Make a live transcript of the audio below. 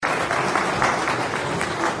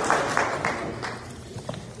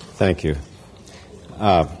Thank you.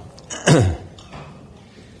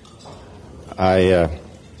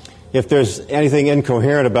 If there's anything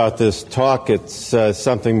incoherent about this talk, it's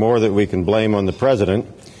something more that we can blame on the President,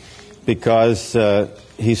 because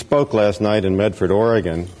he spoke last night in Medford,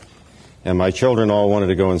 Oregon, and my children all wanted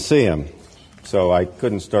to go and see him. So I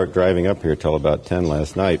couldn't start driving up here till about 10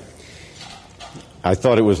 last night. I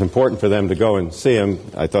thought it was important for them to go and see him.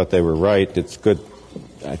 I thought they were right. It's good.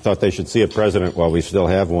 I thought they should see a president while we still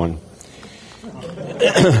have one.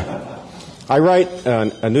 I write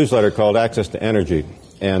a newsletter called Access to Energy,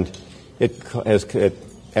 and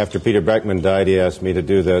after Peter Beckman died, he asked me to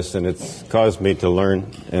do this, and it's caused me to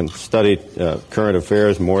learn and study current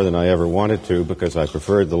affairs more than I ever wanted to, because I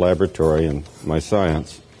preferred the laboratory and my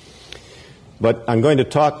science. But I'm going to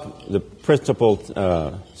talk, the principal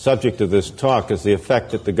subject of this talk is the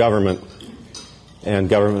effect that the government and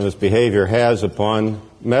government misbehavior has upon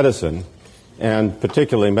medicine, and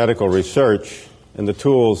particularly medical research and the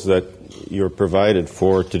tools that you're provided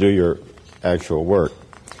for to do your actual work.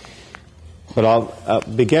 But I'll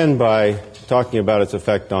begin by talking about its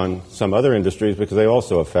effect on some other industries, because they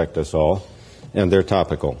also affect us all, and they're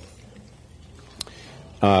topical.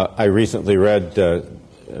 I recently read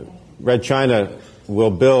China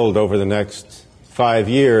will build over the next 5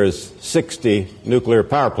 years 60 nuclear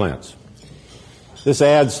power plants. This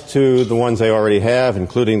adds to the ones they already have,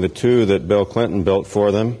 including the 2 that Bill Clinton built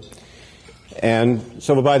for them. And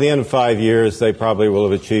so by the end of 5 years, they probably will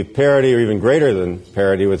have achieved parity or even greater than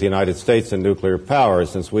parity with the United States in nuclear power,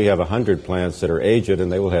 since we have 100 plants that are aged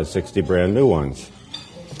and they will have 60 brand new ones.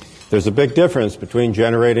 There's a big difference between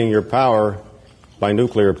generating your power by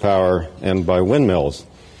nuclear power and by windmills.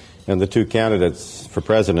 And the 2 candidates for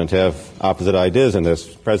president have opposite ideas in this.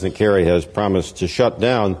 President Kerry has promised to shut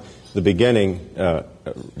down the beginning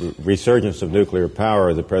resurgence of nuclear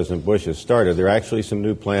power that President Bush has started. There are actually some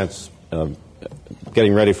new plants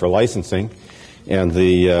getting ready for licensing, and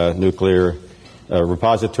the nuclear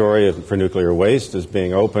repository for nuclear waste is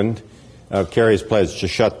being opened. Kerry's pledged to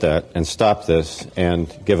shut that and stop this and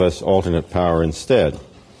give us alternative power instead.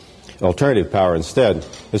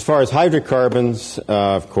 As far as hydrocarbons,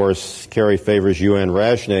 of course, Kerry favors UN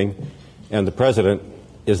rationing, and the President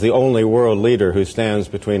is the only world leader who stands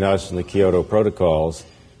between us and the Kyoto protocols,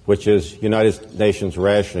 which is United Nations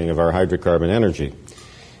rationing of our hydrocarbon energy.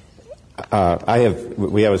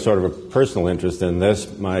 We have a sort of a personal interest in this.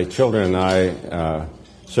 My children and I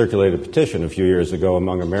circulated a petition a few years ago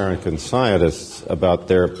among American scientists about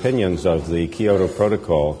their opinions of the Kyoto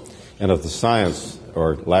Protocol and of the science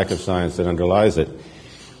or lack of science that underlies it.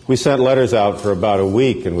 We sent letters out for about a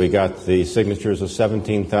week, and we got the signatures of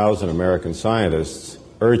 17,000 American scientists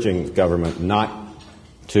urging the government not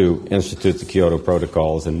to institute the Kyoto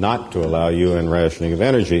Protocols and not to allow UN rationing of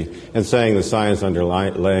energy, and saying the science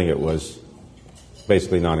underlying it was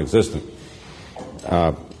basically non-existent.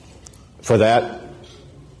 For that,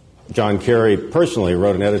 John Kerry personally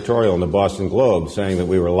wrote an editorial in the Boston Globe saying that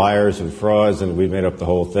we were liars and frauds and we made up the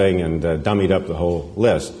whole thing and dummied up the whole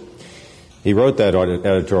list. He wrote that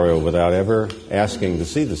editorial without ever asking to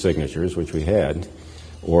see the signatures, which we had,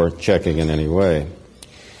 or checking in any way.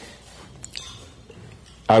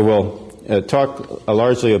 I will talk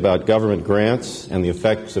largely about government grants and the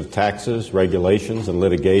effects of taxes, regulations, and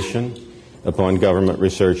litigation upon government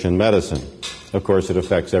research in medicine. Of course, it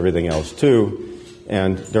affects everything else, too.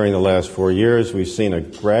 And during the last 4 years, we've seen a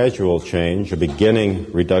gradual change, a beginning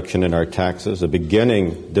reduction in our taxes, a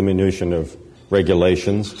beginning diminution of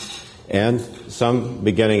regulations, and some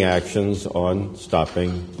beginning actions on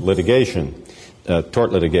stopping litigation,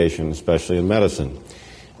 tort litigation, especially in medicine.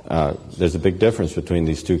 There's a big difference between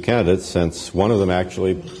these 2 candidates, since one of them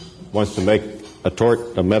actually wants to make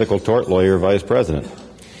a medical tort lawyer vice president.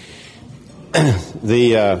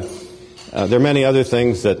 There are many other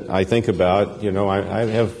things that I think about. You know, I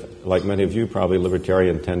have, like many of you, probably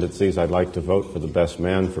libertarian tendencies. I'd like to vote for the best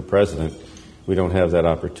man for president. We don't have that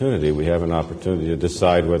opportunity. We have an opportunity to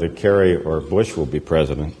decide whether Kerry or Bush will be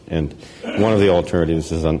president, and one of the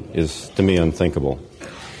alternatives is to me, unthinkable.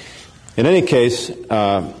 In any case,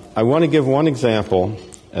 I want to give one example,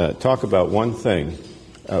 talk about one thing,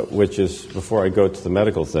 which is, before I go to the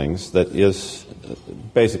medical things, that is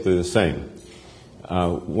basically the same.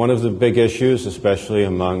 One of the big issues, especially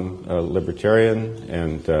among libertarian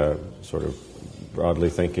and sort of broadly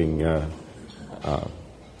thinking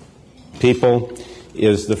people,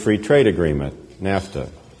 is the free trade agreement, NAFTA.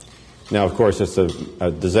 Now, of course, it's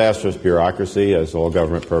a disastrous bureaucracy, as all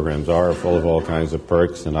government programs are, full of all kinds of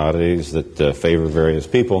perks and oddities that favor various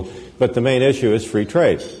people. But the main issue is free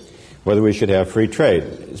trade. whether we should have free trade.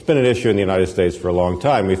 It's been an issue in the United States for a long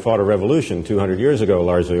time. We fought a revolution 200 years ago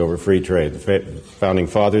largely over free trade. The founding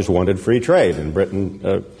fathers wanted free trade, and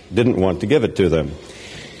Britain didn't want to give it to them.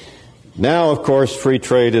 Now, of course, free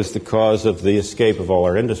trade is the cause of the escape of all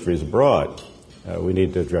our industries abroad. We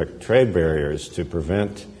need to direct trade barriers to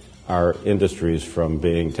prevent our industries from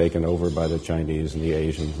being taken over by the Chinese and the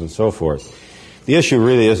Asians and so forth. The issue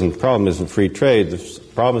really isn't, the problem isn't free trade. The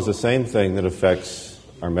problem is the same thing that affects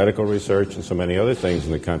our medical research and so many other things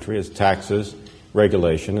in the country, is taxes,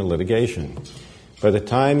 regulation, and litigation. By the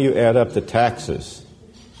time you add up the taxes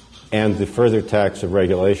and the further tax of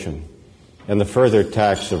regulation and the further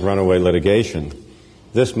tax of runaway litigation,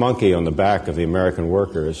 this monkey on the back of the American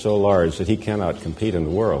worker is so large that he cannot compete in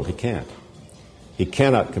the world. He can't. He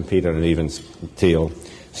cannot compete on an even keel.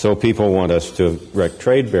 So people want us to erect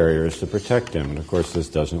trade barriers to protect him. And, of course, this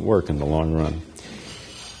doesn't work in the long run.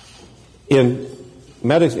 In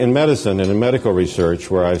medicine and in medical research,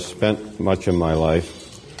 where I've spent much of my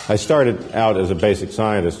life, I started out as a basic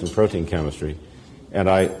scientist in protein chemistry, and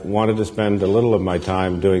I wanted to spend a little of my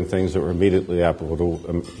time doing things that were immediately applicable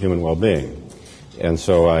to human well-being. And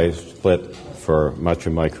so I split for much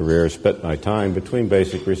of my career, spent my time between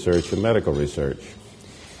basic research and medical research.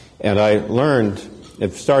 And I learned,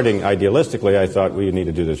 if starting idealistically, I thought, well, you need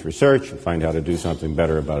to do this research and find how to do something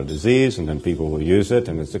better about a disease, and then people will use it,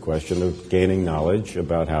 and it's a question of gaining knowledge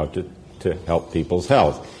about how to help people's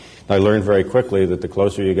health. I learned very quickly that the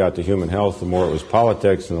closer you got to human health, the more it was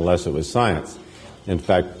politics and the less it was science. In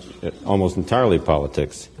fact, almost entirely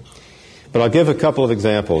politics. But I'll give a couple of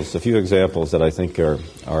examples, a few examples that I think are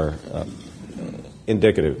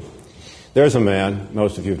indicative. There's a man,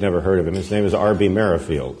 most of you have never heard of him, his name is R.B.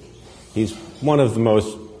 Merrifield. He's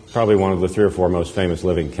probably one of the 3 or 4 most famous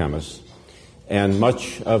living chemists, and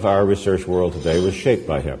much of our research world today was shaped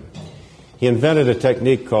by him. He invented a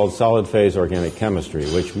technique called solid-phase organic chemistry,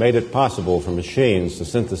 which made it possible for machines to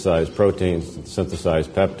synthesize proteins, to synthesize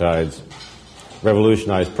peptides,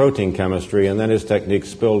 revolutionized protein chemistry, and then his techniques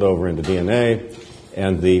spilled over into DNA,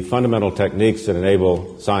 and the fundamental techniques that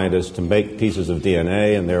enable scientists to make pieces of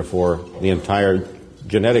DNA, and therefore the entire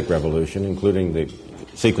genetic revolution, including the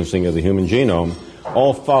sequencing of the human genome,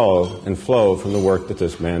 all follow and flow from the work that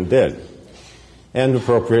this man did. And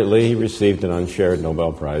appropriately, he received an unshared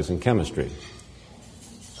Nobel Prize in chemistry.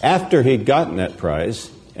 After he'd gotten that prize,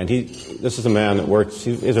 and this is a man that works,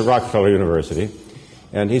 he's at Rockefeller University,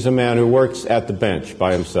 and he's a man who works at the bench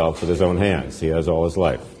by himself with his own hands. He has all his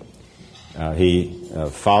life. He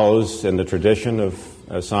follows in the tradition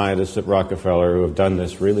of scientists at Rockefeller who have done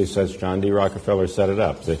this really since John D. Rockefeller set it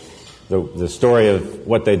up. The story of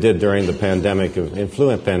what they did during the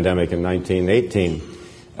influenza pandemic in 1918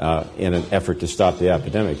 in an effort to stop the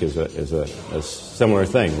epidemic is a similar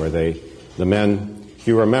thing, where the men, if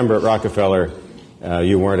you remember at Rockefeller,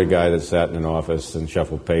 you weren't a guy that sat in an office and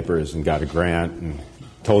shuffled papers and got a grant and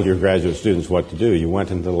told your graduate students what to do. You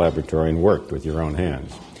went into the laboratory and worked with your own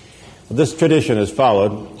hands. Well, this tradition is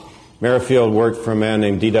followed. Merrifield worked for a man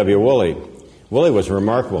named D.W. Woolley. Woolley was a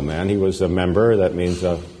remarkable man. He was a member, that means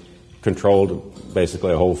controlled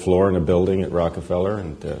basically a whole floor in a building at Rockefeller,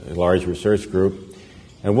 and a large research group.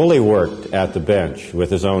 And Woolley worked at the bench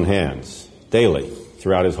with his own hands daily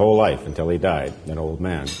throughout his whole life until he died, an old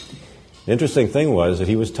man. The interesting thing was that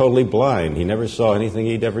he was totally blind. He never saw anything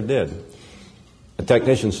he ever did. A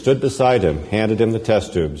technician stood beside him, handed him the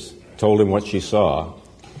test tubes, told him what she saw,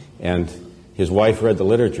 and his wife read the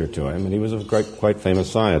literature to him, and he was a quite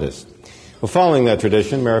famous scientist. Well, following that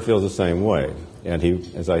tradition, Merrifield's the same way, and he,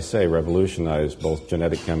 as I say, revolutionized both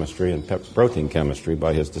genetic chemistry and protein chemistry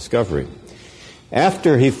by his discovery.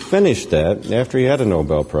 After he finished that, after he had a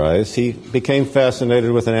Nobel Prize, he became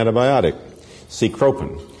fascinated with an antibiotic,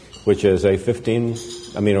 cecropin, which is a 15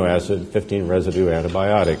 amino acid, 15 residue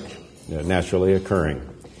antibiotic, naturally occurring.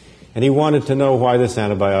 And he wanted to know why this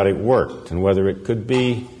antibiotic worked and whether it could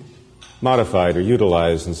be modified or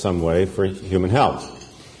utilized in some way for human health.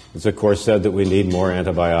 It's, of course, said that we need more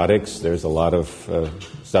antibiotics. There's a lot of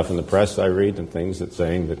stuff in the press I read and things that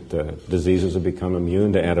saying that diseases have become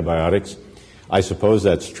immune to antibiotics. I suppose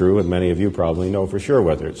that's true, and many of you probably know for sure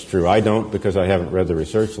whether it's true. I don't, because I haven't read the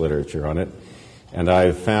research literature on it. And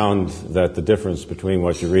I've found that the difference between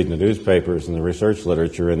what you read in the newspapers and the research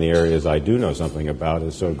literature in the areas I do know something about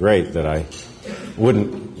is so great that I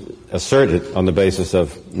wouldn't assert it on the basis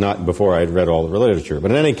of not before I'd read all the literature.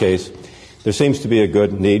 But in any case, there seems to be a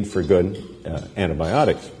good need for good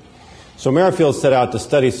antibiotics. So Merrifield set out to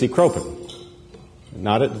study cecropin.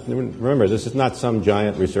 Remember, this is not some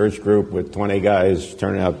giant research group with 20 guys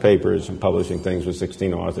turning out papers and publishing things with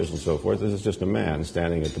 16 authors and so forth. This is just a man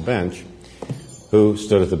standing at the bench who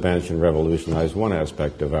stood at the bench and revolutionized one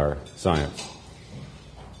aspect of our science.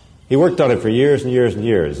 He worked on it for years and years and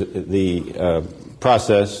years. The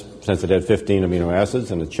process, since it had 15 amino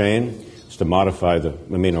acids in a chain, was to modify the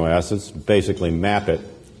amino acids, basically map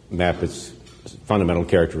its fundamental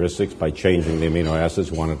characteristics by changing the amino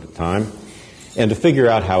acids one at a time, and to figure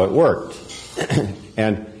out how it worked.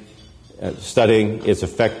 And studying its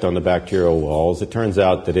effect on the bacterial walls, it turns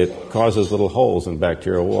out that it causes little holes in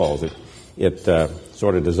bacterial walls. It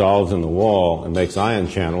sort of dissolves in the wall and makes ion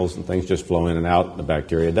channels, and things just flow in and out, and the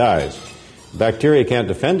bacteria dies. Bacteria can't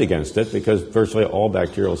defend against it because virtually all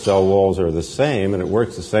bacterial cell walls are the same, and it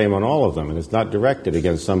works the same on all of them. And it's not directed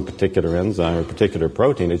against some particular enzyme or particular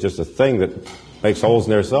protein. It's just a thing that makes holes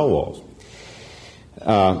in their cell walls.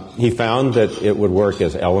 He found that it would work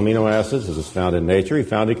as L-amino acids, as is found in nature. He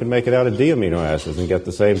found he could make it out of D-amino acids and get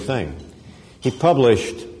the same thing. He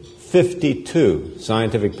published 52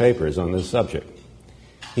 scientific papers on this subject.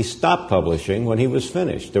 He stopped publishing when he was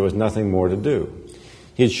finished. There was nothing more to do.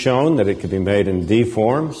 He had shown that it could be made in D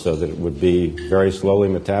form so that it would be very slowly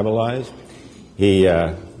metabolized. He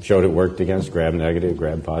showed it worked against gram-negative,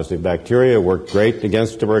 gram-positive bacteria. It worked great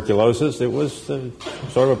against tuberculosis. It was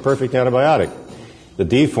sort of a perfect antibiotic. The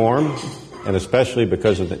D form, and especially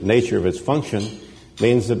because of the nature of its function,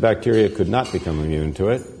 means that bacteria could not become immune to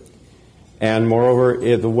it. And moreover,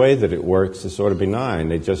 the way that it works is sort of benign.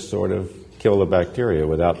 They just sort of kill the bacteria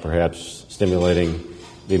without perhaps stimulating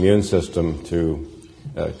the immune system to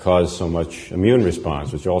cause so much immune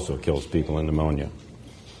response, which also kills people in pneumonia.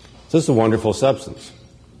 So this is a wonderful substance,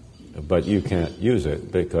 but you can't use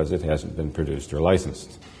it because it hasn't been produced or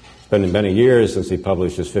licensed. It's been many years since he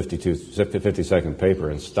published his 52-second paper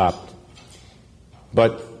and stopped.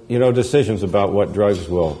 But, you know, decisions about what drugs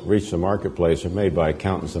will reach the marketplace are made by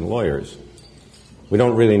accountants and lawyers. We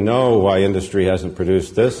don't really know why industry hasn't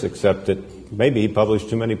produced this, except that maybe he published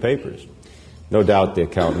too many papers. No doubt the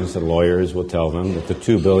accountants and lawyers will tell them that the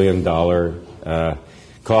 $2 billion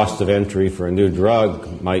cost of entry for a new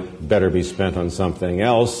drug might better be spent on something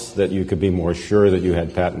else that you could be more sure that you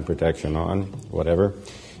had patent protection on, whatever.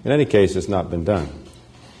 In any case, it's not been done.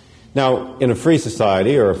 Now, in a free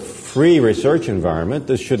society or a free research environment,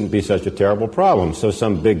 this shouldn't be such a terrible problem. So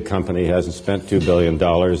some big company hasn't spent $2 billion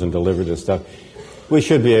and delivered this stuff. We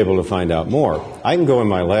should be able to find out more. I can go in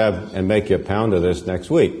my lab and make you a pound of this next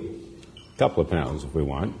week. A couple of pounds if we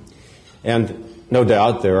want. And no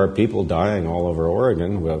doubt there are people dying all over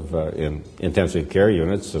Oregon in intensive care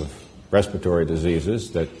units of respiratory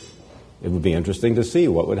diseases that it would be interesting to see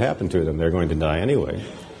what would happen to them. They're going to die anyway.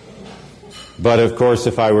 But of course,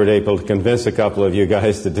 if I were able to convince a couple of you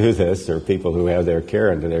guys to do this, or people who have their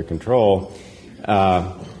care under their control,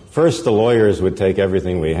 first the lawyers would take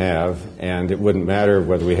everything we have, and it wouldn't matter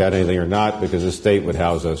whether we had anything or not because the state would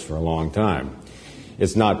house us for a long time.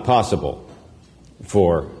 It's not possible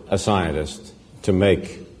for a scientist to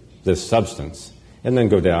make this substance and then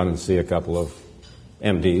go down and see a couple of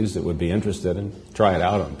MDs that would be interested and try it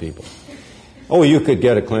out on people. Oh, you could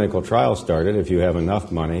get a clinical trial started if you have enough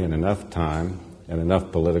money and enough time and enough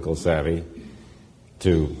political savvy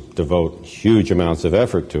to devote huge amounts of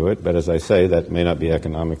effort to it. But as I say, that may not be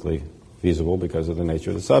economically feasible because of the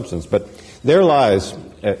nature of the substance. But there lies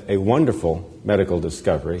a wonderful medical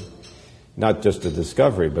discovery, not just a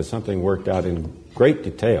discovery, but something worked out in great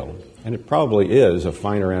detail. And it probably is a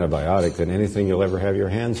finer antibiotic than anything you'll ever have your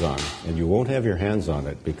hands on. And you won't have your hands on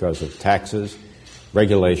it because of taxes,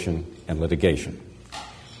 regulation, and litigation.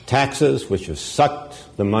 Taxes, which have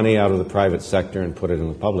sucked the money out of the private sector and put it in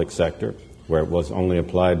the public sector, where it was only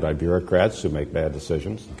applied by bureaucrats who make bad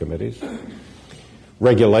decisions in committees.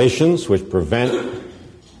 Regulations, which prevent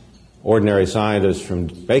ordinary scientists from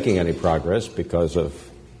making any progress because of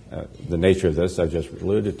the nature of this I've just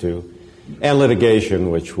alluded to. And litigation,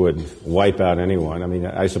 which would wipe out anyone. I mean,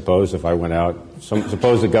 I suppose if I went out,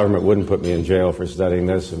 suppose the government wouldn't put me in jail for studying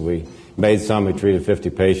this, and we made some who treated 50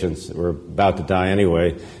 patients that were about to die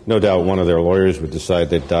anyway. No doubt one of their lawyers would decide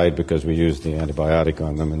they died because we used the antibiotic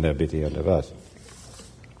on them, and that'd be the end of us.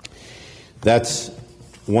 That's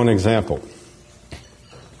one example.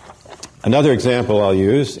 Another example I'll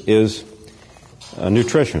use is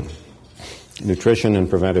nutrition. Nutrition and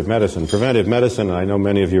preventive medicine. Preventive medicine, I know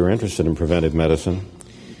many of you are interested in preventive medicine,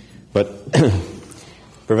 but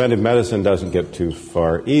preventive medicine doesn't get too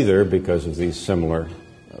far either because of these similar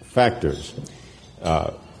factors.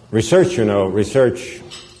 Research,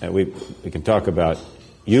 we can talk about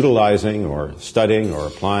utilizing or studying or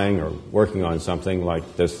applying or working on something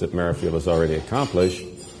like this that Merrifield has already accomplished,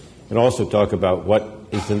 and also talk about what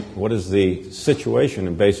is the situation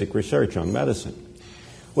in basic research on medicine.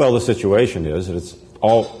 Well, the situation is that it's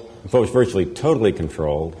all virtually totally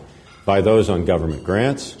controlled by those on government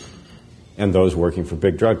grants and those working for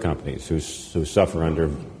big drug companies who suffer under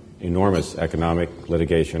enormous economic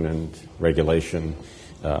litigation and regulation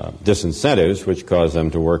disincentives, which cause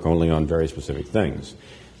them to work only on very specific things.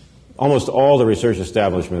 Almost all the research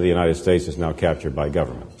establishment of the United States is now captured by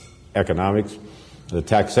government. Economics, the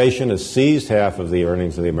taxation has seized half of the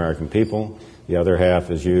earnings of the American people. The other half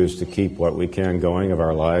is used to keep what we can going of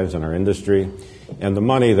our lives and our industry. And the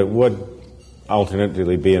money that would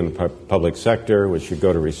alternatively be in the public sector, which should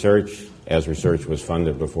go to research, as research was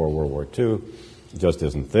funded before World War II, just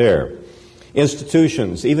isn't there.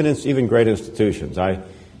 Institutions, even great institutions. I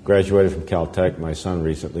graduated from Caltech. My son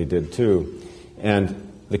recently did too. And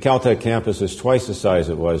the Caltech campus is twice the size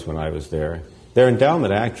it was when I was there. Their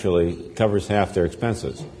endowment actually covers half their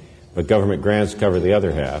expenses, but government grants cover the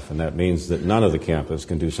other half, and that means that none of the campus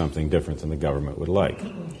can do something different than the government would like,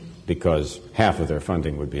 because half of their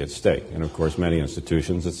funding would be at stake. And of course, many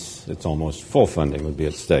institutions, it's almost full funding would be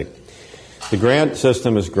at stake. The grant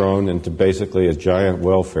system has grown into basically a giant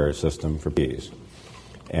welfare system for Ph.D.s.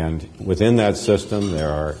 And within that system, there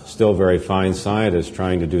are still very fine scientists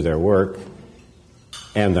trying to do their work,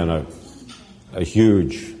 and then a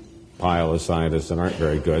huge pile of scientists that aren't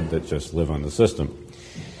very good that just live on the system.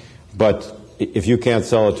 But if you can't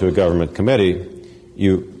sell it to a government committee,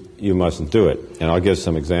 you mustn't do it. And I'll give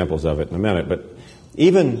some examples of it in a minute. But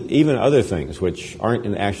even other things which aren't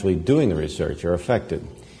in actually doing the research are affected.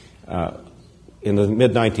 In the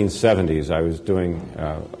mid-1970s, I was doing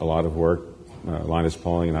a lot of work. Linus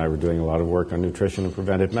Pauling and I were doing a lot of work on nutrition and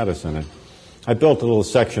preventive medicine. And I built a little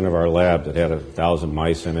section of our lab that had 1,000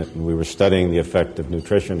 mice in it, and we were studying the effect of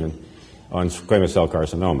nutrition on squamous cell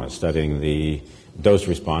carcinoma, studying the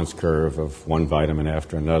dose-response curve of one vitamin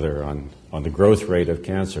after another on the growth rate of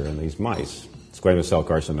cancer in these mice. Squamous cell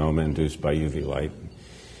carcinoma induced by UV light,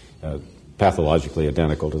 pathologically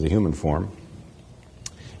identical to the human form.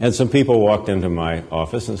 And some people walked into my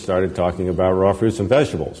office and started talking about raw fruits and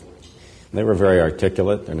vegetables. They were very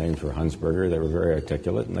articulate. Their names were Hunsberger. They were very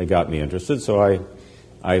articulate, and they got me interested. So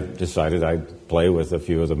I decided I'd play with a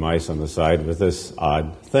few of the mice on the side with this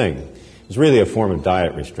odd thing. It's really a form of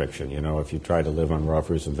diet restriction. You know, if you try to live on raw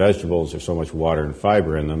fruits and vegetables, there's so much water and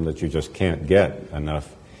fiber in them that you just can't get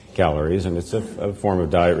enough calories, and it's a form of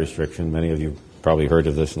diet restriction. Many of you probably heard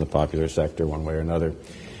of this in the popular sector one way or another.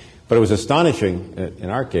 But it was astonishing in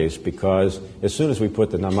our case because as soon as we put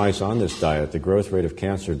the mice on this diet, the growth rate of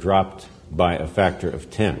cancer dropped by a factor of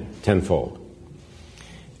 10-fold.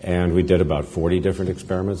 And we did about 40 different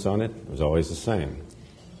experiments on it. It was always the same.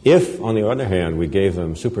 If, on the other hand, we gave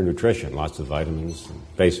them supernutrition, lots of vitamins,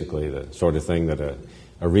 basically the sort of thing that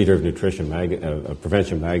a reader of nutrition a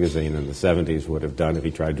prevention magazine in the 70s would have done if he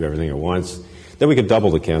tried to do everything at once, then we could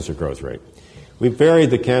double the cancer growth rate. We varied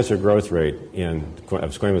the cancer growth rate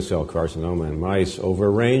of squamous cell carcinoma in mice over a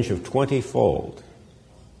range of 20-fold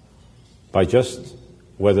by just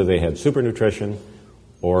whether they had supernutrition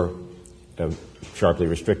or sharply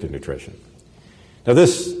restricted nutrition. Now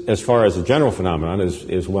this, as far as a general phenomenon,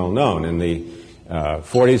 is well known. In the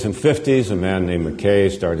 40s and 50s, a man named McKay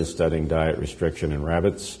started studying diet restriction in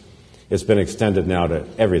rabbits. It's been extended now to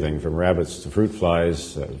everything from rabbits to fruit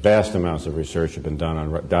flies. Vast amounts of research have been done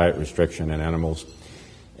on diet restriction in animals.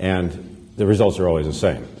 And the results are always the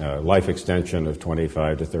same. Life extension of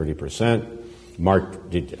 25 to 30%, marked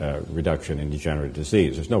reduction in degenerative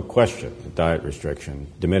disease. There's no question that diet restriction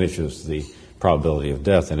diminishes the probability of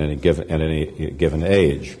death at any given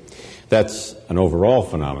age. That's an overall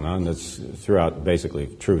phenomenon that's basically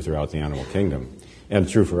true throughout the animal kingdom, and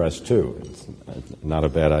true for us too. It's not a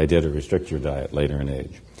bad idea to restrict your diet later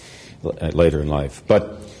in life.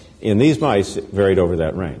 But in these mice, it varied over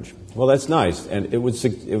that range. Well, that's nice, and it would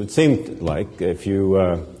seem like if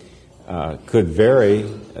you could vary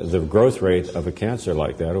the growth rate of a cancer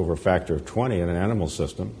like that over a factor of 20 in an animal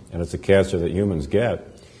system, and it's a cancer that humans get,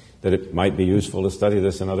 that it might be useful to study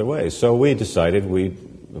this in other ways. So we decided we'd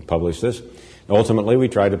publish this. Ultimately, we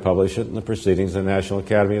tried to publish it in the Proceedings of the National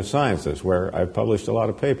Academy of Sciences, where I've published a lot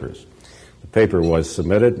of papers. The paper was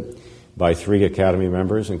submitted by 3 Academy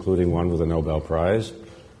members, including one with a Nobel Prize.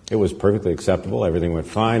 It was perfectly acceptable. Everything went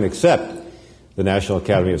fine, except the National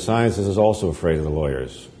Academy of Sciences is also afraid of the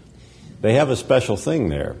lawyers. They have a special thing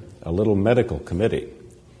there, a little medical committee.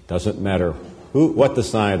 Doesn't matter what the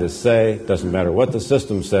scientists say, doesn't matter what the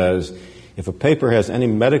system says. If a paper has any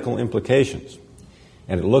medical implications,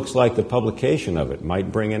 and it looks like the publication of it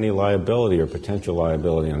might bring any liability or potential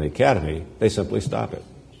liability on the Academy, they simply stop it.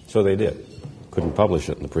 So they did. Couldn't publish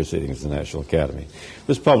it in the Proceedings of the National Academy. It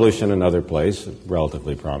was published in another place, a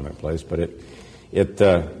relatively prominent place, but it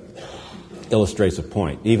illustrates a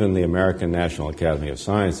point. Even the American National Academy of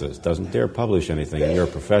Sciences doesn't dare publish anything in your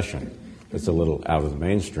profession that's a little out of the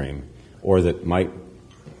mainstream or that might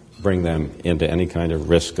bring them into any kind of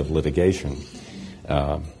risk of litigation.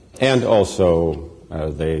 And also,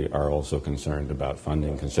 they are also concerned about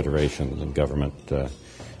funding considerations and government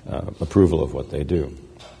approval of what they do.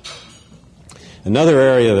 Another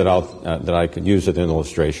area that I could use it in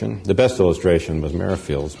illustration, the best illustration was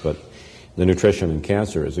Merrifield's, but the nutrition and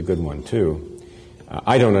cancer is a good one too.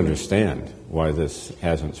 I don't understand why this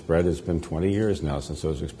hasn't spread. It's been 20 years now since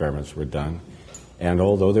those experiments were done. And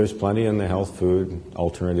although there's plenty in the health food,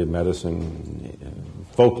 alternative medicine,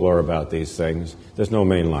 folklore about these things, there's no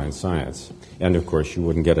mainline science. And of course, you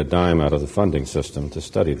wouldn't get a dime out of the funding system to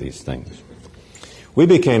study these things. We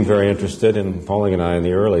became very interested, Pauling and I, in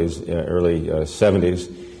the early 70s,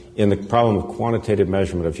 in the problem of quantitative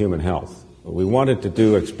measurement of human health. We wanted to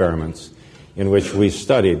do experiments in which we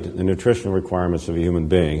studied the nutritional requirements of a human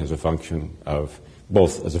being as a function of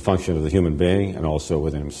both as a function of the human being and also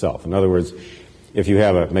within himself. In other words, if you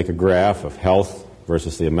make a graph of health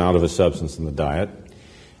versus the amount of a substance in the diet,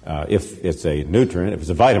 if it's a nutrient, if it's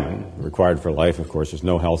a vitamin required for life, of course, there's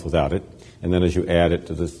no health without it. And then as you add it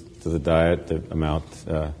to the diet, the amount,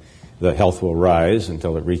 the health will rise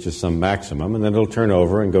until it reaches some maximum, and then it'll turn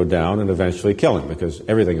over and go down and eventually kill him because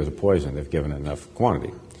everything is a poison if given enough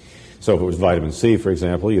quantity. So if it was vitamin C, for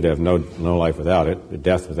example, you'd have no life without it,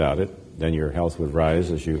 death without it. Then your health would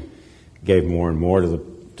rise as you gave more and more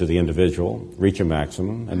to the individual, reach a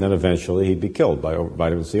maximum, and then eventually he'd be killed by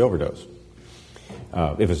vitamin C overdose.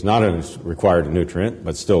 If it's not a required nutrient,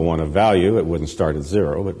 but still one of value, it wouldn't start at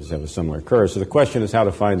zero. It would have a similar curve. So the question is how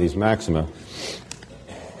to find these maxima.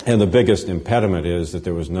 And the biggest impediment is that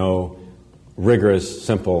there was no rigorous,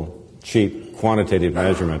 simple, cheap, quantitative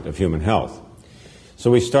measurement of human health. So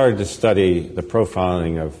we started to study the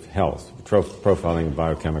profiling of health, profiling of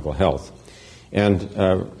biochemical health,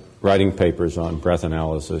 and writing papers on breath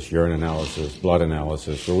analysis, urine analysis, blood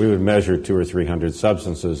analysis, where we would measure 200 or 300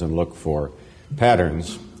 substances and look for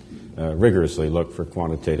patterns, rigorously look for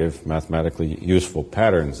quantitative, mathematically useful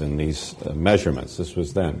patterns in these measurements. This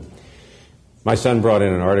was then. My son brought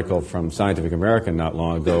in an article from Scientific American not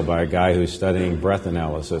long ago by a guy who's studying breath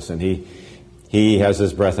analysis, and he has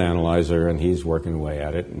this breath analyzer, and he's working away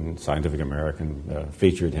at it, and Scientific American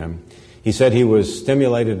featured him. He said he was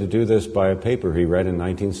stimulated to do this by a paper he read in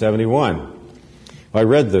 1971. I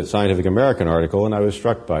read the Scientific American article, and I was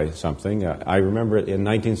struck by something. I remember in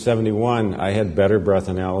 1971, I had better breath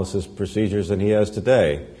analysis procedures than he has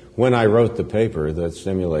today when I wrote the paper that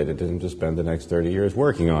stimulated him to spend the next 30 years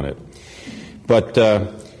working on it. But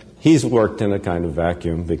he's worked in a kind of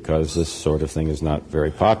vacuum because this sort of thing is not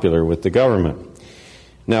very popular with the government.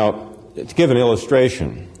 Now, to give an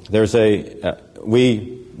illustration,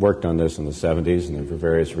 we worked on this in the 70s, and for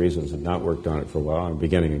various reasons had not worked on it for a while. I'm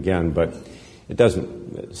beginning again, but it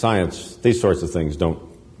doesn't, science, these sorts of things don't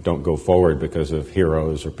go forward because of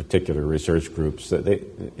heroes or particular research groups. There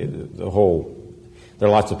are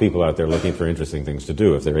lots of people out there looking for interesting things to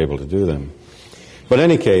do if they're able to do them. But in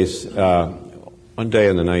any case, one day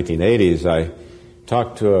in the 1980s, I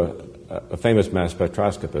talked to a famous mass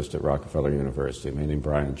spectroscopist at Rockefeller University, a man named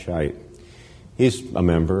Brian Chait. He's a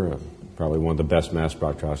member, probably one of the best mass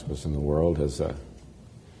spectroscopists in the world, has a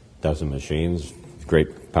dozen machines,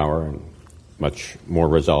 great power, and much more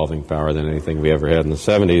resolving power than anything we ever had in the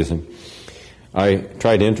 70s. And I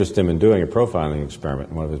tried to interest him in doing a profiling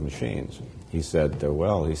experiment in one of his machines. He said, I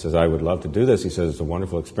would love to do this. He says, it's a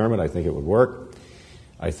wonderful experiment. I think it would work.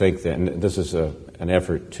 I think that, and this is an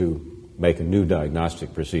effort to make a new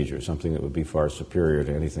diagnostic procedure, something that would be far superior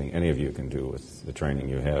to anything any of you can do with the training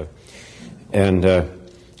you have. And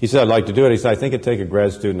he said, I'd like to do it. He said, I think it'd take a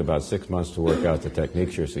grad student about 6 months to work out the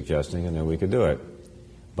techniques you're suggesting, and then we could do it.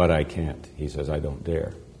 But I can't. He says, I don't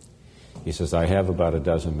dare. He says, I have about a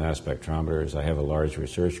dozen mass spectrometers. I have a large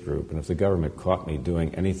research group, and if the government caught me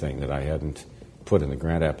doing anything that I hadn't put in the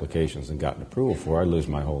grant applications and gotten approval for, I'd lose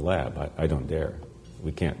my whole lab. I don't dare.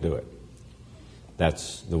 We can't do it.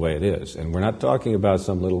 That's the way it is. And we're not talking about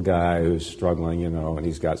some little guy who's struggling, and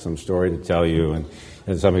he's got some story to tell you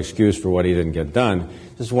and some excuse for what he didn't get done.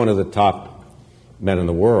 This is one of the top men in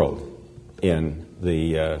the world in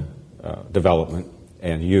the development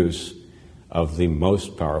and use of the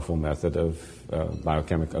most powerful method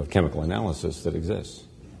of chemical analysis that exists.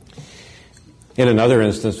 In another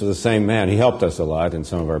instance, with the same man, he helped us a lot in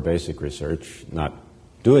some of our basic research, not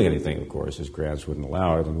doing anything, of course, his grants wouldn't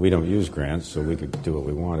allow it, and we don't use grants, so we could do what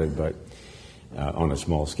we wanted, but on a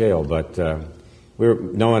small scale. But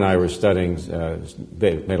Noah and I were studying,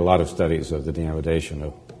 made a lot of studies of the deamidation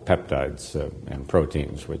of peptides and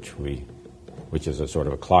proteins, which we which is a sort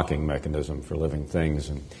of a clocking mechanism for living things.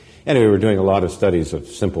 And anyway, we were doing a lot of studies of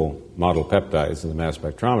simple model peptides in the mass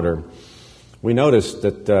spectrometer. We noticed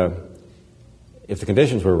that if the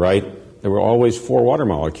conditions were right, there were always 4 water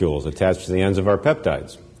molecules attached to the ends of our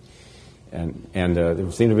peptides. And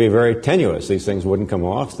they seemed to be very tenuous. These things wouldn't come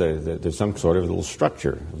off. There's some sort of little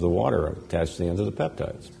structure of the water attached to the ends of the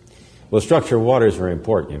peptides. Well, the structure of water is very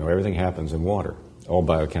important. You know, everything happens in water. All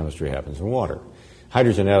biochemistry happens in water.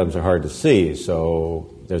 Hydrogen atoms are hard to see,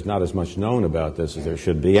 so there's not as much known about this as there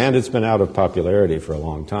should be. And it's been out of popularity for a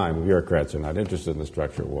long time. Bureaucrats are not interested in the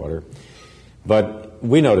structure of water. But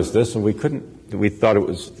we noticed this, and we thought it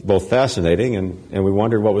was both fascinating, and we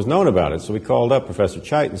wondered what was known about it. So we called up Professor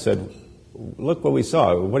Chait and said, look what we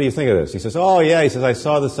saw. What do you think of this? He says, oh, yeah. He says, I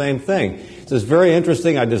saw the same thing. He says, very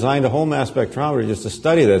interesting. I designed a whole mass spectrometer just to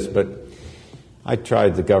study this, but I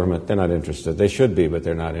tried the government. They're not interested. They should be, but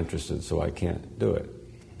they're not interested, so I can't do it.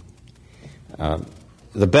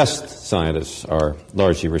 The best scientists are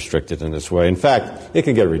largely restricted in this way. In fact, it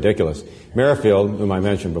can get ridiculous. Merrifield, whom I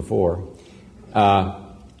mentioned before,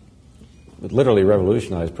 literally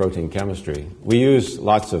revolutionized protein chemistry. We use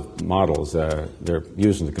lots of models. They're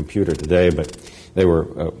used in the computer today, but they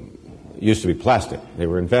were used to be plastic. They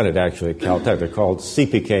were invented actually at Caltech. They're called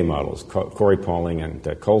CPK models, Corey Pauling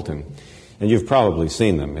and Colton. And you've probably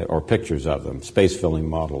seen them or pictures of them, space-filling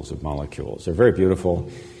models of molecules. They're very beautiful.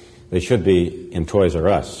 They should be in Toys R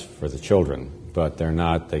Us for the children, but they're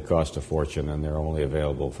not. They cost a fortune, and they're only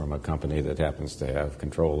available from a company that happens to have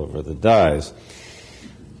control over the dyes.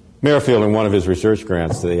 Merrifield, in one of his research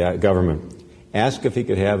grants to the government, asked if he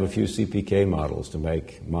could have a few CPK models to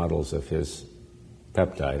make models of his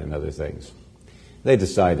peptide and other things. They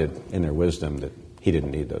decided, in their wisdom, that he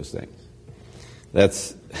didn't need those things.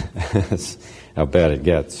 That's how bad it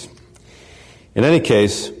gets. In any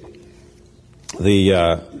case,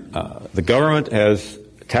 the government has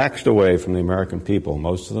taxed away from the American people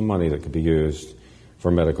most of the money that could be used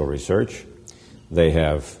for medical research. They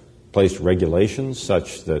have placed regulations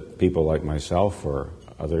such that people like myself or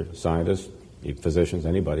other scientists, physicians,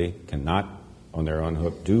 anybody, cannot on their own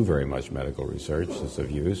hook do very much medical research that's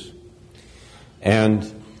of use,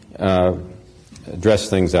 and dress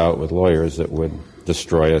things out with lawyers that would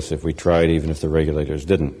destroy us if we tried, even if the regulators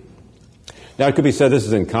didn't. Now, it could be said this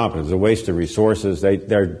is incompetence, a waste of resources.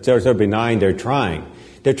 They're so benign, they're trying.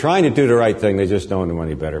 They're trying to do the right thing, they just don't know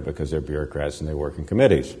any better because they're bureaucrats and they work in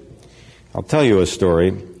committees. I'll tell you a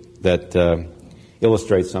story that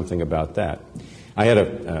illustrates something about that. I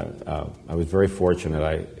was very fortunate.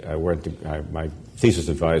 My thesis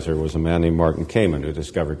advisor was a man named Martin Kamen, who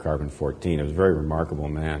discovered carbon-14. He was a very remarkable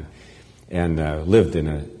man and lived in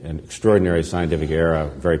an extraordinary scientific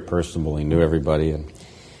era, very personable. He knew everybody. And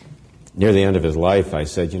near the end of his life, I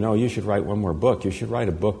said, you should write one more book. You should write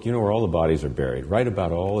a book, where all the bodies are buried. Write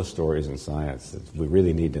about all the stories in science that we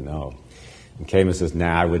really need to know. And Kamen says,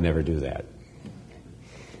 I would never do that.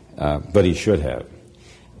 But he should have.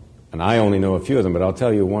 And I only know a few of them, but I'll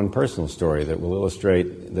tell you one personal story that will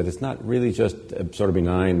illustrate that it's not really just a sort of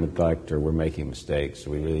benign neglect or we're making mistakes.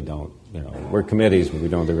 We really don't, we're committees, but we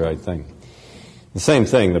don't do the right thing. The same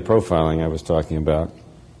thing, the profiling I was talking about.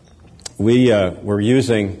 We were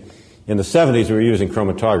using, in the 70s, we were using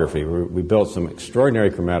chromatography. We built some extraordinary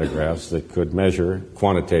chromatographs that could measure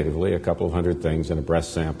quantitatively a couple of hundred things in a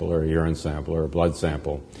breast sample or a urine sample or a blood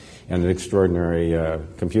sample, and an extraordinary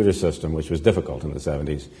computer system, which was difficult in the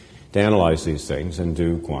 70s, to analyze these things and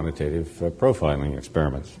do quantitative profiling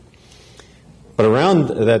experiments. But around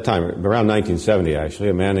that time, around 1970 actually,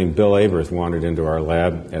 a man named Bill Aberth wandered into our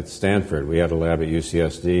lab at Stanford. We had a lab at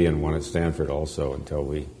UCSD and one at Stanford also until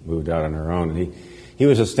we moved out on our own. And he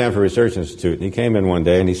was at Stanford Research Institute, and he came in one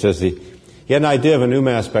day and he says he had an idea of a new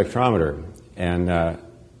mass spectrometer. And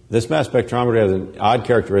this mass spectrometer has an odd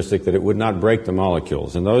characteristic that it would not break the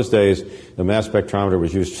molecules. In those days, the mass spectrometer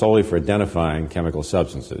was used solely for identifying chemical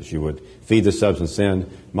substances. You would feed the substance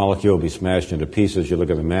in, molecule would be smashed into pieces, you look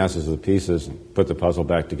at the masses of the pieces, and put the puzzle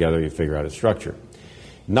back together, you figure out its structure.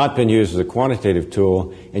 Not been used as a quantitative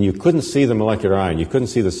tool, and you couldn't see the molecular ion. You couldn't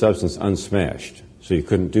see the substance unsmashed. So you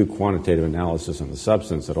couldn't do quantitative analysis on the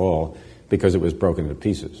substance at all because it was broken into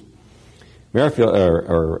pieces.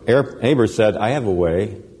 Aberth said, I have a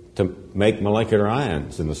way to make molecular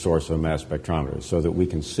ions in the source of a mass spectrometer so that we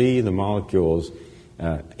can see the molecules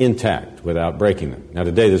intact without breaking them. Now,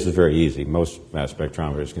 today this is very easy. Most mass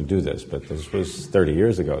spectrometers can do this, but this was 30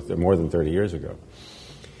 years ago, more than 30 years ago.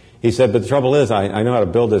 He said, but the trouble is I know how to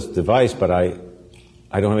build this device, but I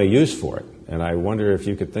don't have a use for it. And I wonder if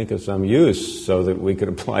you could think of some use so that we could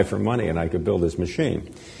apply for money and I could build this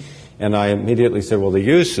machine. And I immediately said, well, the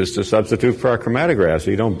use is to substitute for our chromatographs.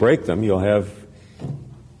 So you don't break them, you'll have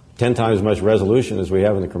 10 times as much resolution as we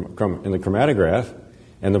have in the chromatograph,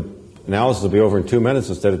 and the analysis will be over in 2 minutes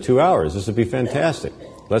instead of 2 hours. This would be fantastic.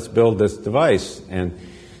 Let's build this device. And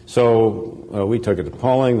so we took it to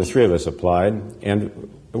polling. The three of us applied,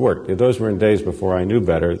 and it worked. Those were in days before I knew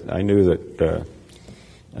better. I knew that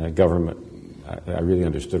government, I really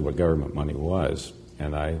understood what government money was.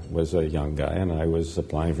 And I was a young guy, and I was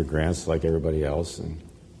applying for grants like everybody else and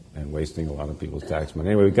wasting a lot of people's tax money.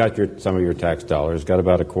 Anyway, we got some of your tax dollars, got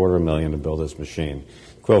about $250,000 to build this machine,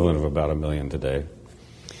 equivalent of about $1 million today.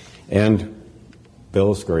 And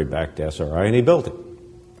Bill scurried back to SRI, and he built it.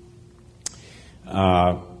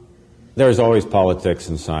 There's always politics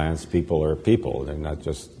in science. People are people, and not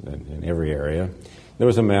just in every area. There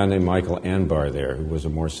was a man named Michael Anbar there who was a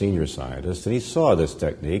more senior scientist, and he saw this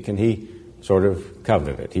technique, and he sort of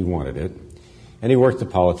coveted it. He wanted it. And he worked the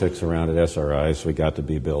politics around at SRI, so he got to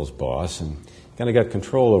be Bill's boss and kind of got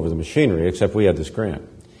control over the machinery, except we had this grant.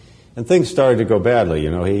 And things started to go badly. You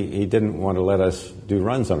know, he didn't want to let us do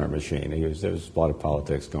runs on our machine. There was a lot of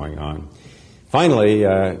politics going on. Finally,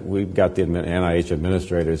 we got the NIH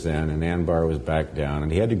administrators in, and Anbar was back down,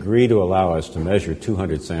 and he had to agree to allow us to measure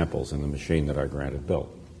 200 samples in the machine that our grant had built.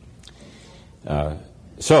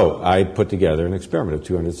 So I put together an experiment of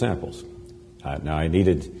 200 samples. Now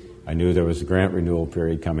I knew there was a grant renewal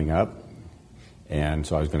period coming up, and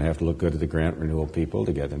so I was going to have to look good to the grant renewal people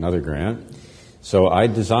to get another grant. So I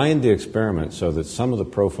designed the experiment so that some of the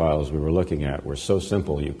profiles we were looking at were so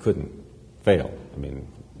simple you couldn't fail. I mean,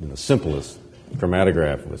 in the simplest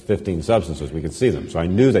chromatograph with 15 substances, we could see them. So I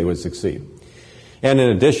knew they would succeed. And in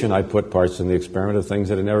addition, I put parts in the experiment of things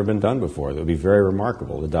that had never been done before that would be very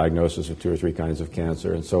remarkable, the diagnosis of 2 or 3 kinds of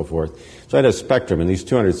cancer and so forth. So I had a spectrum. In these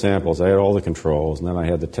 200 samples, I had all the controls, and then I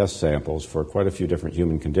had the test samples for quite a few different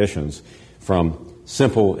human conditions, from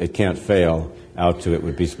simple, it can't fail, out to it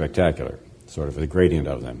would be spectacular, sort of the gradient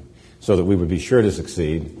of them, so that we would be sure to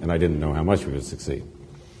succeed, and I didn't know how much we would succeed.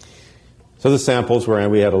 So the samples were,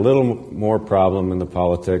 and we had a little more problem in the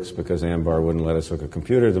politics because Anbar wouldn't let us hook a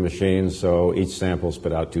computer to the machine, so each sample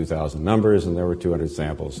spit out 2,000 numbers, and there were 200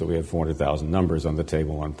 samples, so we had 400,000 numbers on the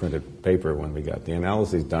table on printed paper when we got the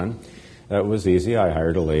analyses done. That was easy. I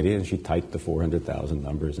hired a lady, and she typed the 400,000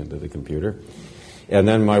 numbers into the computer. And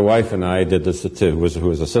then my wife and I did this, who was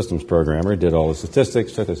a systems programmer, did all the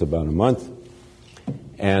statistics. Took us about a month.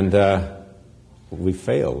 And we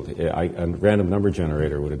failed. A random number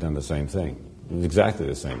generator would have done the same thing. It was exactly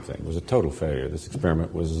the same thing. It was a total failure. This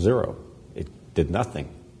experiment was 0. It did nothing.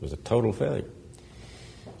 It was a total failure.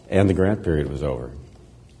 And the grant period was over.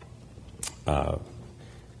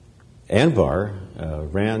 Anbar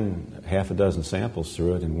ran half a dozen samples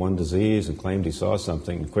through it in one disease and claimed he saw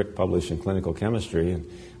something and quit publishing clinical chemistry. And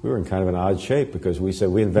we were in kind of an odd shape because we said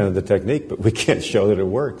we invented the technique, but we can't show that it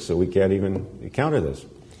works, so we can't even counter this.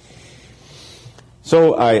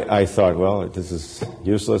 So I thought, well, this is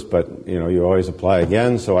useless, but you always apply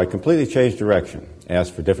again. So I completely changed direction,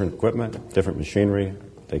 asked for different equipment, different machinery,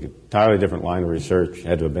 take an entirely different line of research,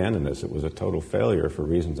 had to abandon this. It was a total failure for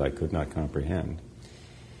reasons I could not comprehend.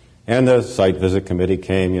 And the site visit committee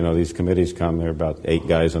came. These committees come. There are about 8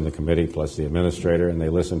 guys on the committee plus the administrator, and they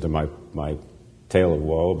listened to my tale of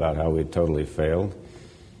woe about how we'd totally failed,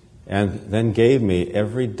 and then gave me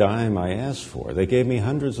every dime I asked for. They gave me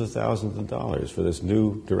hundreds of thousands of dollars for this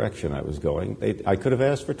new direction I was going. I could have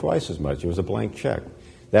asked for twice as much. It was a blank check.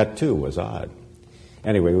 That, too, was odd.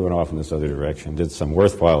 Anyway, we went off in this other direction, did some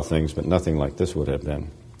worthwhile things, but nothing like this would have been.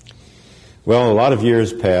 Well, a lot of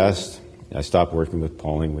years passed. I stopped working with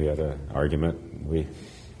polling. We had an argument.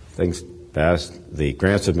 Things passed. The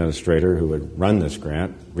grants administrator who had run this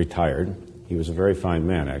grant retired. He was a very fine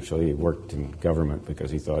man, actually. He worked in government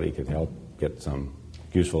because he thought he could help get some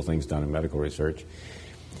useful things done in medical research.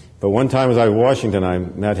 But one time as I was in Washington, I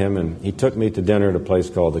met him, and he took me to dinner at a place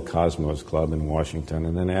called the Cosmos Club in Washington.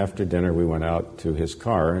 And then after dinner, we went out to his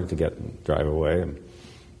car to drive away. And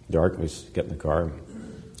dark, we get in the car.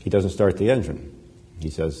 He doesn't start the engine. He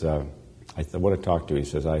says, I want to talk to you. He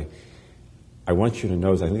says, I want you to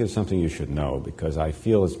know, I think it's something you should know, because I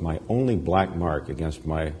feel it's my only black mark against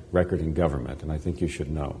my record in government, and I think you should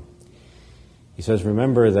know. He says,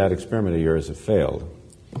 remember that experiment of yours that failed.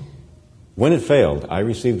 When it failed, I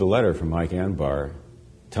received a letter from Mike Anbar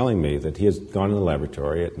telling me that he has gone in the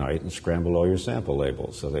laboratory at night and scrambled all your sample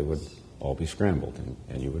labels so they would all be scrambled,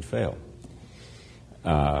 and you would fail.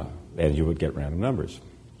 And you would get random numbers.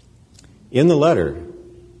 In the letter,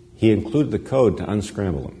 he included the code to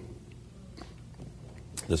unscramble them.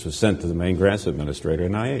 This was sent to the main grants administrator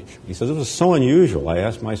in NIH. He says, it was so unusual, I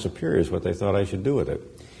asked my superiors what they thought I should do with it.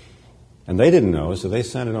 And they didn't know, so they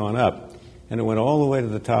sent it on up. And it went all the way to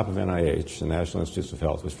the top of NIH, the National Institutes of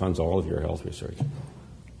Health, which funds all of your health research.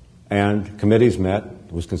 And committees met,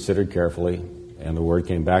 it was considered carefully, and the word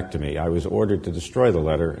came back to me. I was ordered to destroy the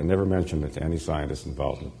letter and never mention it to any scientist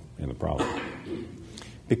involved in the problem,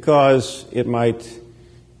 because it might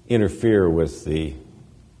interfere with the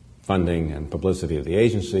funding and publicity of the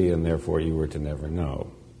agency, and therefore you were to never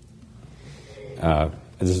know.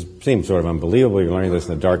 This seems sort of unbelievable. You're learning this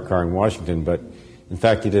in a dark car in Washington, but in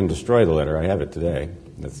fact, you didn't destroy the letter. I have it today.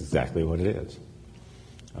 That's exactly what it is.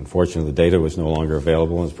 Unfortunately, the data was no longer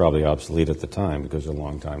available and was probably obsolete at the time because a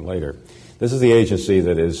long time later. This is the agency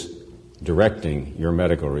that is directing your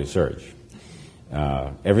medical research.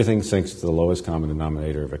 Everything sinks to the lowest common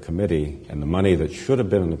denominator of a committee, and the money that should have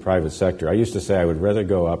been in the private sector. I used to say I would rather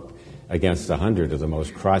go up against 100 of the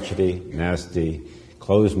most crotchety, nasty,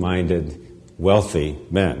 closed-minded, wealthy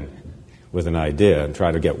men with an idea and try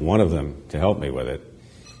to get one of them to help me with it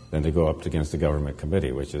than to go up against a government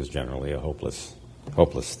committee, which is generally a hopeless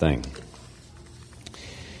thing.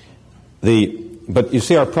 But you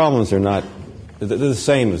see, our problems are not the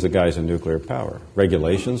same as the guys in nuclear power.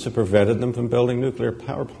 Regulations have prevented them from building nuclear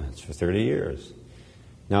power plants for 30 years.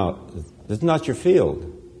 Now, this is not your field,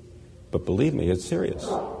 but believe me, it's serious.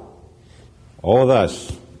 All of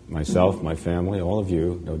us, myself, my family, all of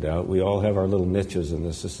you, no doubt, we all have our little niches in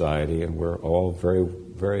this society, and we're all very,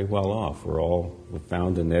 very well off. We've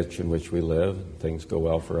found a niche in which we live, and things go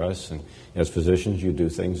well for us, and as physicians, you do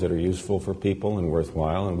things that are useful for people and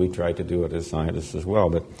worthwhile, and we try to do it as scientists as well,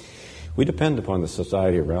 but we depend upon the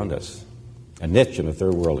society around us. A niche in a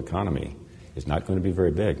third world economy is not going to be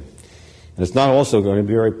very big, and it's not also going to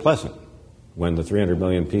be very pleasant when the 300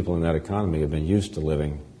 million people in that economy have been used to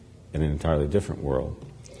living in an entirely different world.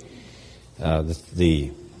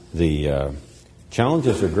 The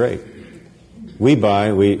challenges are great. We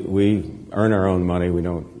earn our own money. We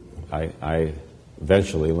don't. I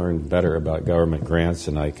eventually learned better about government grants,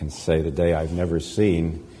 and I can say today I've never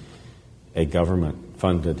seen a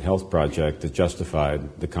government-funded health project that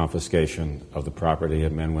justified the confiscation of the property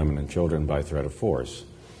of men, women, and children by threat of force.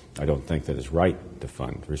 I don't think that it's right to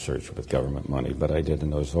fund research with government money, but I did in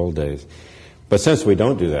those old days. But since we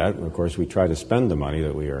don't do that, of course, we try to spend the money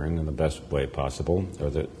that we earn in the best way possible, or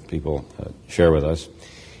that people share with us.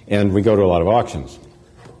 And we go to a lot of auctions.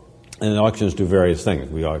 And auctions do various things.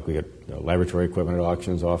 We get laboratory equipment at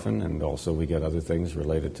auctions often, and also we get other things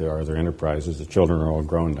related to our other enterprises. The children are all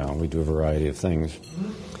grown now. We do a variety of things.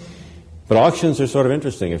 But auctions are sort of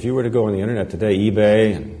interesting. If you were to go on the internet today,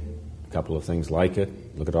 eBay and a couple of things like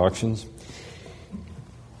it, look at auctions.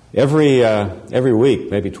 Every week,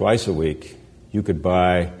 maybe twice a week, you could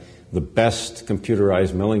buy the best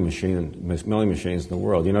computerized milling machines in the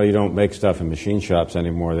world. You know, you don't make stuff in machine shops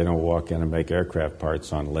anymore. They don't walk in and make aircraft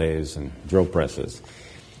parts on lathes and drill presses.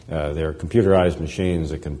 They're computerized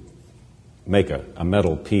machines that can make a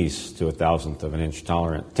metal piece to 10,000th of an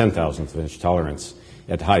inch tolerance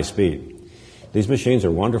at high speed. These machines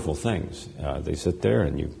are wonderful things. They sit there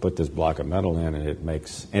and you put this block of metal in and it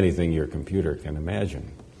makes anything your computer can imagine.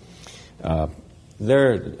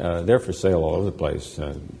 They're for sale all over the place.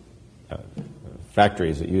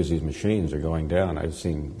 Factories that use these machines are going down.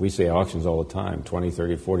 We see auctions all the time, 20,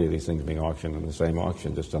 30, 40 of these things being auctioned in the same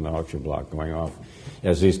auction, just on the auction block going off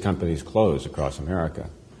as these companies close across America.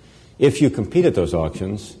 If you compete at those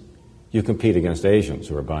auctions, you compete against Asians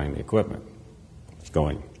who are buying the equipment. It's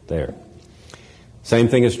going there. Same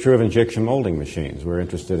thing is true of injection molding machines. We're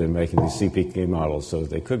interested in making these CPK models so that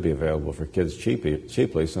they could be available for kids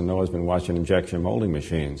cheaply. So Noah's been watching injection molding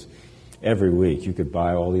machines. Every week you could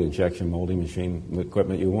buy all the injection molding machine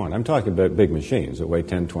equipment you want. I'm talking about big machines that weigh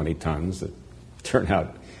 10, 20 tons that turn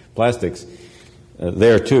out plastics.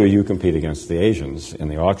 There, too, you compete against the Asians in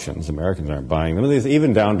the auctions. Americans aren't buying them.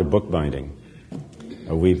 Even down to bookbinding.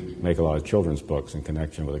 We make a lot of children's books in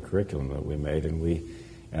connection with a curriculum that we made, and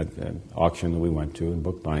at an auction that we went to in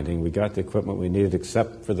bookbinding, we got the equipment we needed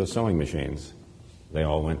except for the sewing machines. They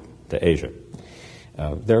all went to Asia.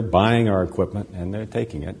 They're buying our equipment and they're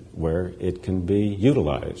taking it where it can be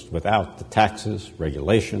utilized without the taxes,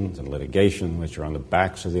 regulations, and litigation which are on the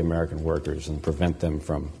backs of the American workers and prevent them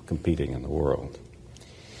from competing in the world.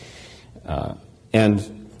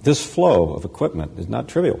 And this flow of equipment is not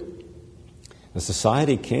trivial. The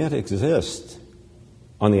society can't exist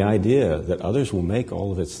on the idea that others will make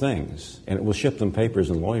all of its things and it will ship them papers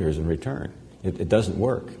and lawyers in return. It doesn't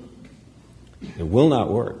work. It will not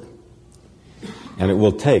work. And it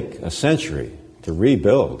will take a century to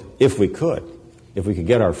rebuild, if we could. If we could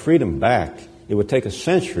get our freedom back, it would take a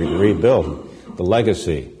century to rebuild the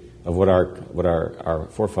legacy of what our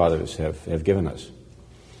forefathers have given us.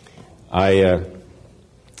 I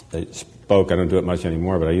spoke. I don't do it much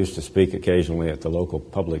anymore, but I used to speak occasionally at the local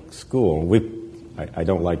public school. I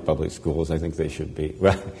don't like public schools. I think they should be.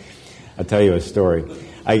 Well, I'll tell you a story.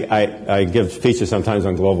 I give speeches sometimes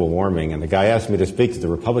on global warming, and the guy asked me to speak to the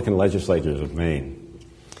Republican legislators of Maine.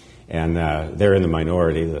 And they're in the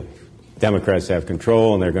minority. The Democrats have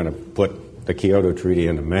control, and they're going to put the Kyoto Treaty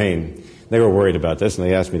into Maine. They were worried about this, and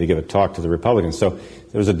they asked me to give a talk to the Republicans. So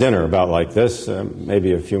there was a dinner about like this,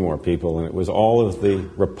 maybe a few more people, and it was all of the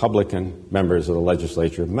Republican members of the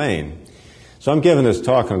legislature of Maine. So I'm giving this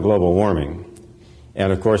talk on global warming,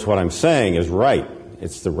 and of course what I'm saying is right.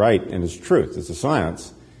 It's the right and it's truth. It's a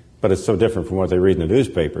science, but it's so different from what they read in the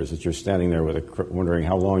newspapers that you're standing there wondering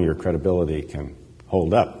how long your credibility can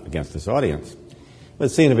hold up against this audience. But it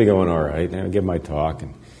seemed to be going all right, and I give my talk,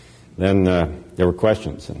 and then there were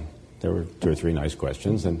questions, and there were 2 or 3 nice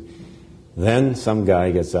questions, and then some guy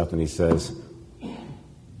gets up and he says,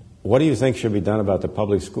 "What do you think should be done about the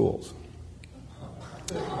public schools?"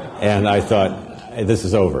 And I thought, hey, this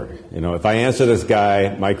is over. You know, if I answer this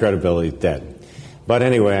guy, my credibility is dead. But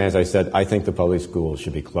anyway, as I said, I think the public schools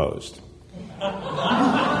should be closed.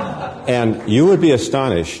 And you would be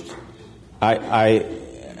astonished.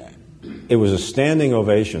 It was a standing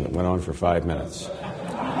ovation that went on for 5 minutes.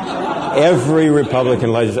 Every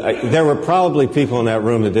Republican legislator, there were probably people in that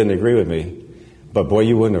room that didn't agree with me, but boy,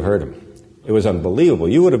 you wouldn't have heard them. It was unbelievable.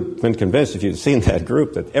 You would have been convinced if you'd seen that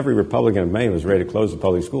group that every Republican in Maine was ready to close the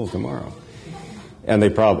public schools tomorrow. And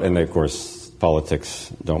of course,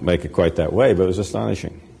 politics don't make it quite that way, but it was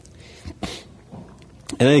astonishing.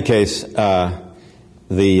 In any case,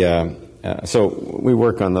 so we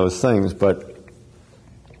work on those things, but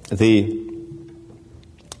the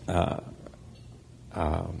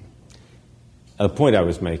point I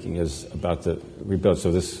was making is about the rebuild.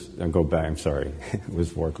 So I'll go back, I'm sorry, it was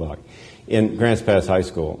 4 o'clock. In Grants Pass High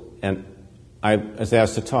School, and I was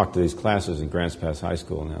asked to talk to these classes in Grants Pass High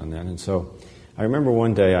School now and then. And so I remember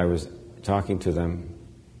one day I was talking to them,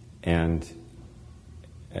 and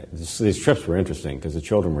these trips were interesting because the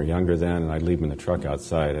children were younger then, and I'd leave them in the truck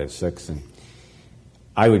outside. I have 6, and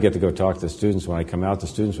I would get to go talk to the students. When I come out, the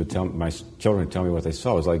students would my children would tell me what they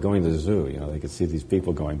saw. It was like going to the zoo. You know, they could see these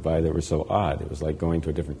people going by that were so odd. It was like going to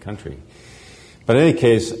a different country. But in any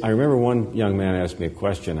case, I remember one young man asked me a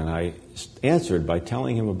question, and I answered by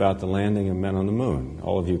telling him about the landing of men on the moon.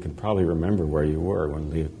 All of you can probably remember where you were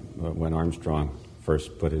when Armstrong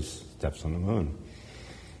first put his steps on the moon.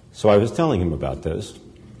 So I was telling him about this,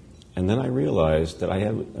 and then I realized that I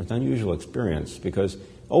had an unusual experience because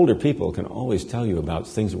older people can always tell you about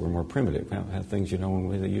things that were more primitive. Have things, you know,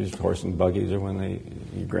 when they used horse and buggies, or when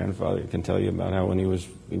your grandfather can tell you about how when he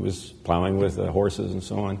was plowing with horses and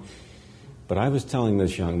so on. But I was telling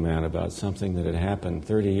this young man about something that had happened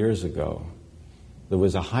 30 years ago. There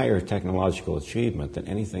was a higher technological achievement than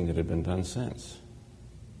anything that had been done since.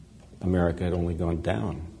 America had only gone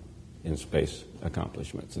down in space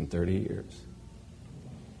accomplishments in 30 years.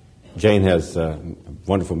 Jane has a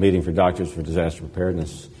wonderful meeting for doctors for disaster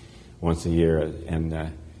preparedness once a year,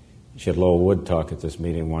 and she had Lowell Wood talk at this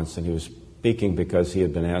meeting once, and he was speaking because he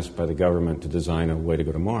had been asked by the government to design a way to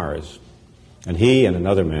go to Mars. And he and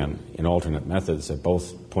another man in alternate methods had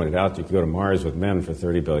both pointed out that you could go to Mars with men for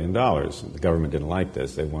 $30 billion. The government didn't like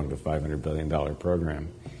this. They wanted a $500 billion program.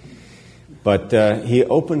 But he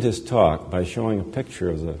opened his talk by showing a picture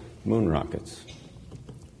of the moon rockets.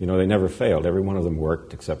 You know, they never failed. Every one of them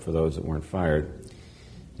worked except for those that weren't fired.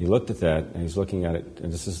 He looked at that, and he's looking at it,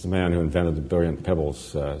 and this is the man who invented the brilliant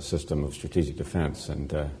Pebbles system of strategic defense,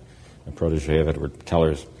 and a protege of Edward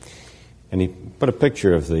Teller's. And he put a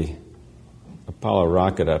picture of the Apollo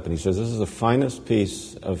rocket up, and he says, this is the finest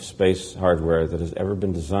piece of space hardware that has ever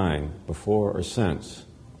been designed before or since.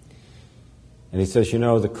 And he says, you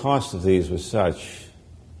know, the cost of these was such,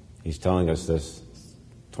 he's telling us this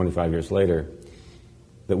 25 years later,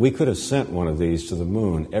 that we could have sent one of these to the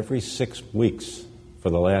moon every 6 weeks for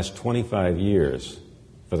the last 25 years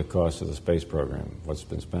for the cost of the space program, what's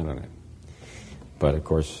been spent on it. But, of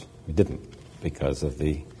course, we didn't because of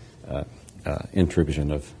the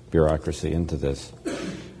intrusion of bureaucracy into this.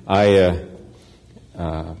 My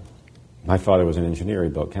father was an engineer. He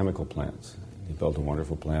built chemical plants. He built a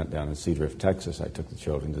wonderful plant down in Seadrift, Texas. I took the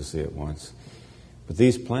children to see it once. But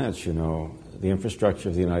these plants, you know, the infrastructure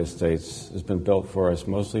of the United States has been built for us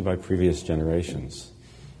mostly by previous generations.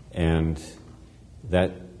 And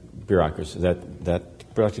that bureaucracy,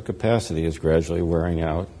 that productive capacity is gradually wearing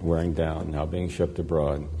out, wearing down, now being shipped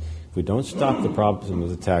abroad. If we don't stop the problem of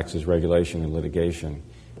the taxes, regulation, and litigation,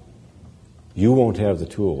 you won't have the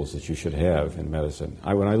tools that you should have in medicine.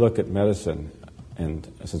 When I look at medicine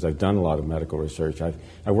and since I've done a lot of medical research, I've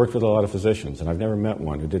worked with a lot of physicians, and I've never met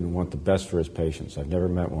one who didn't want the best for his patients. I've never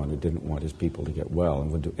met one who didn't want his people to get well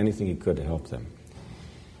and would do anything he could to help them.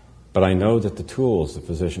 But I know that the tools that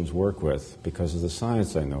physicians work with, because of the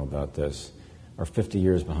science I know about this, are 50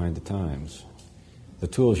 years behind the times. The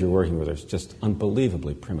tools you're working with are just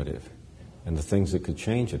unbelievably primitive, and the things that could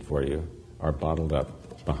change it for you are bottled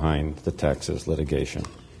up behind the taxes, litigation,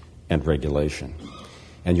 and regulation.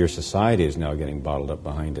 And your society is now getting bottled up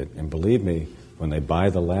behind it. And believe me, when they buy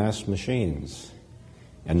the last machines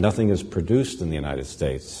and nothing is produced in the United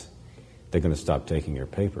States, they're going to stop taking your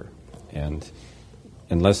paper. And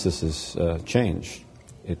unless this is changed,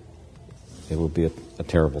 it will be a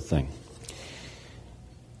terrible thing.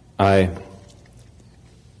 I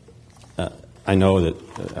know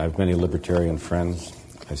that I have many libertarian friends.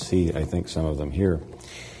 I think, some of them here.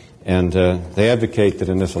 And they advocate that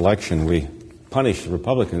in this election we punish the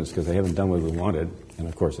Republicans because they haven't done what we wanted. And,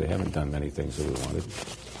 of course, they haven't done many things that we wanted.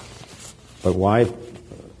 But why?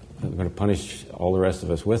 We're going to punish all the rest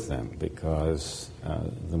of us with them because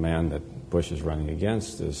the man that Bush is running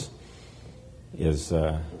against is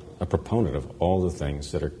a proponent of all the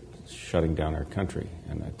things that are shutting down our country.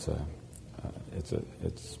 And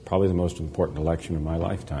it's probably the most important election of my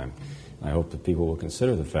lifetime. And I hope that people will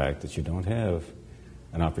consider the fact that you don't have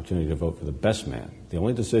an opportunity to vote for the best man. The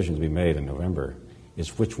only decision to be made in November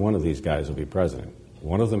is which one of these guys will be president.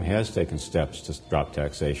 One of them has taken steps to drop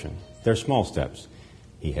taxation. They're small steps.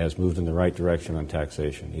 He has moved in the right direction on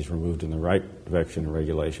taxation. He's moved in the right direction in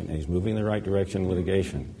regulation, and he's moving in the right direction in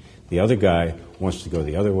litigation. The other guy wants to go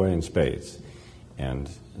the other way in spades. And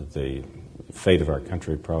the fate of our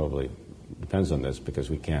country probably depends on this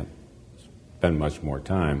because we can't spend much more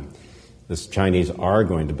time. The Chinese are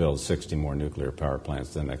going to build 60 more nuclear power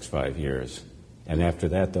plants in the next 5 years. And after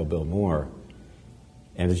that, they'll build more.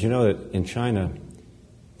 And did you know that in China,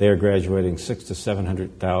 they are graduating 600,000 to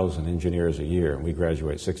 700,000 engineers a year, and we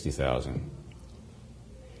graduate 60,000.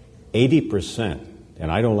 80%, and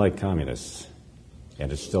I don't like communists,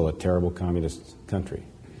 and it's still a terrible communist country,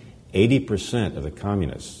 80% of the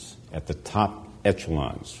communists at the top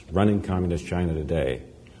echelons running communist China today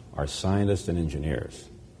are scientists and engineers.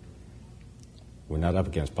 We're not up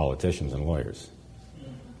against politicians and lawyers.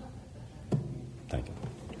 Thank you.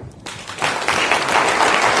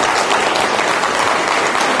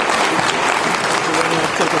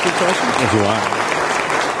 Take a few questions? If you want.